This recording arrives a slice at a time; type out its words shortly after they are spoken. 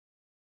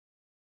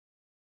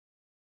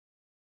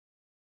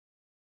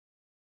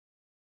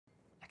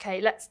Okay,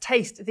 let's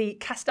taste the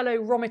Castello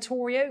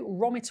Romitoro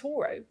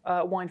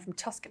wine from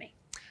Tuscany.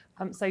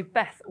 So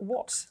Beth,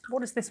 what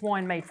is this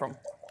wine made from?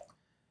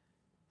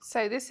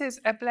 So this is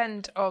a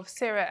blend of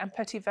Syrah and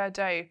Petit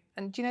Verdot.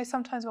 And do you know,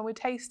 sometimes when we're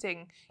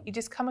tasting, you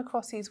just come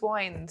across these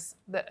wines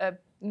that are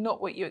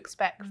not what you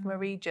expect from a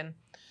region.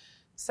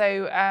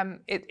 So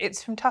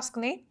it's from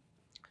Tuscany,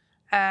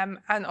 and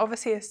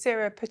obviously a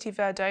Syrah Petit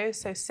Verdot.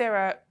 So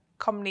Syrah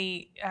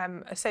commonly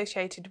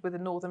associated with the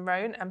Northern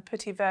Rhone, and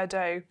Petit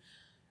Verdot,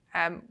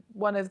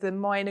 one of the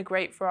minor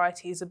grape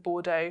varieties of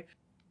Bordeaux,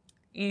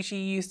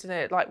 usually used in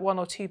it like 1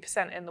 or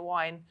 2% in the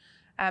wine,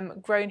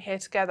 grown here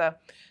together.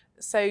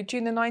 So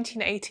during the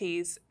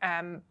 1980s,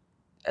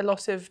 a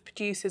lot of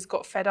producers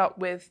got fed up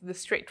with the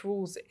strict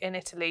rules in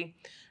Italy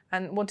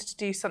and wanted to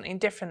do something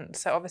different.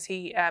 So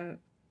obviously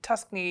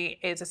Tuscany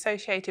is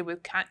associated with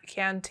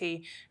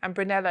Chianti and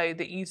Brunello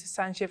that uses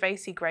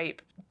Sangiovese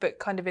grape, but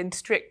kind of in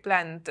strict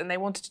blend, and they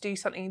wanted to do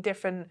something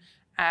different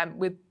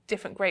with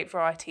different grape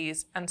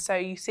varieties. And so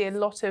you see a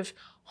lot of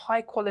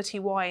high quality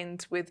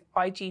wines with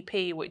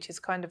IGP, which is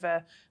kind of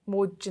a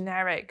more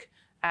generic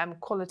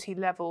quality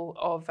level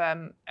of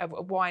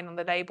wine on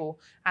the label,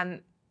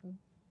 and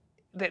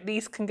that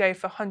these can go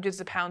for hundreds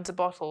of pounds a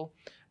bottle.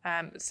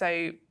 And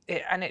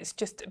it's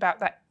just about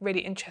that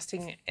really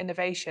interesting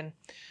innovation.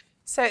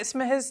 So it's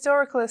from a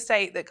historical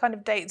estate that kind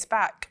of dates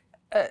back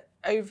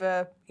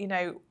over,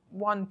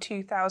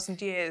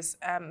 2,000 years.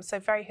 So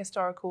very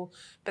historical,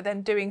 but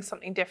then doing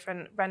something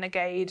different,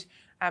 renegade,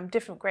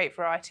 different grape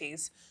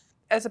varieties,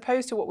 as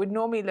opposed to what we'd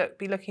normally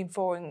be looking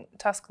for in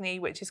Tuscany,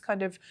 which is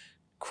kind of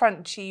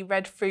crunchy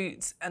red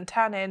fruits and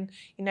tannin.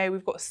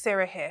 We've got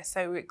Syrah here,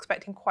 so we're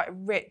expecting quite a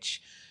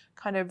rich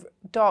kind of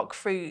dark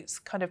fruits,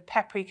 kind of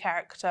peppery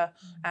character.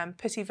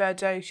 Petit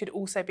Verdot should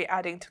also be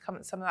adding to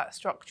come some of that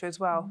structure as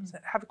well. So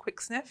have a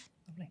quick sniff.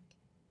 Lovely.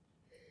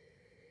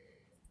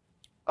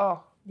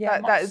 Oh,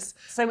 yeah, that is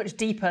so much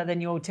deeper than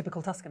your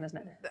typical Tuscan, isn't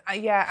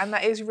it? Yeah, and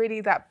that is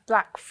really that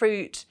black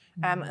fruit,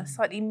 a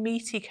slightly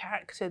meaty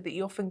character that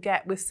you often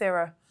get with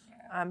Syrah.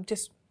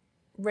 Just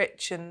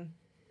rich and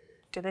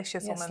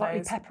delicious on the slightly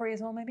nose. Peppery as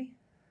well, maybe?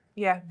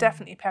 Yeah,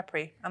 definitely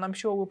peppery, and I'm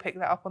sure we'll pick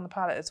that up on the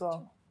palate as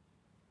well.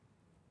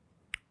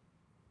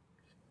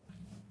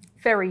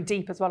 Very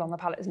deep as well on the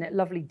palate, isn't it?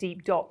 Lovely,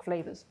 deep, dark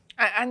flavours.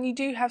 And you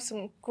do have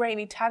some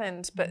grainy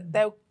tannins, but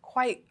they're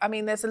quite,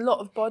 there's a lot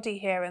of body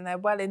here and they're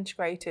well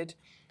integrated.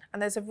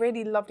 And there's a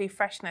really lovely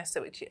freshness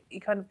which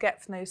you kind of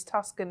get from those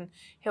Tuscan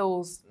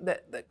hills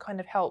that kind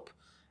of help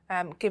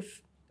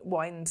give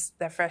wines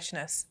their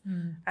freshness.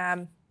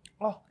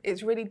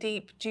 It's really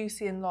deep,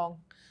 juicy and long.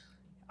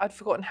 I'd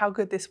forgotten how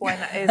good this wine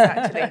is,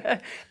 actually.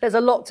 There's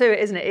a lot to it,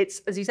 isn't it? It's,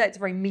 as you say, it's a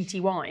very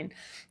meaty wine.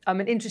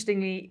 And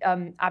interestingly,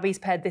 Abby's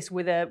paired this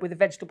with a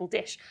vegetable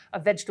dish, a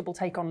vegetable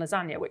take on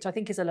lasagna, which I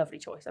think is a lovely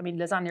choice.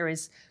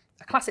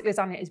 A classic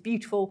lasagna is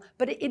beautiful,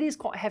 but it is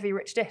quite a heavy,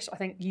 rich dish. I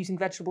think using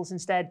vegetables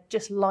instead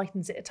just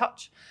lightens it a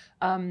touch.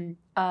 And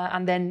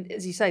then,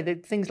 as you say, the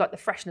things like the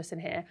freshness in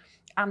here,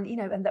 and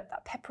and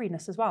that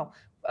pepperiness as well,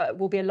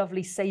 will be a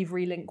lovely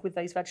savoury link with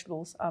those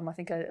vegetables. I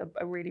think a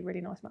really,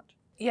 really nice match.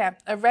 Yeah,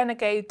 a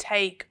renegade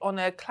take on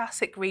a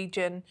classic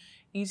region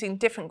using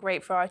different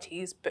grape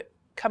varieties, but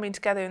coming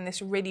together in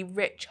this really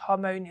rich,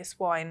 harmonious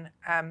wine,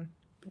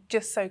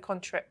 just so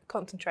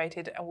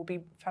concentrated, and will be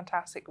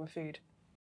fantastic with food.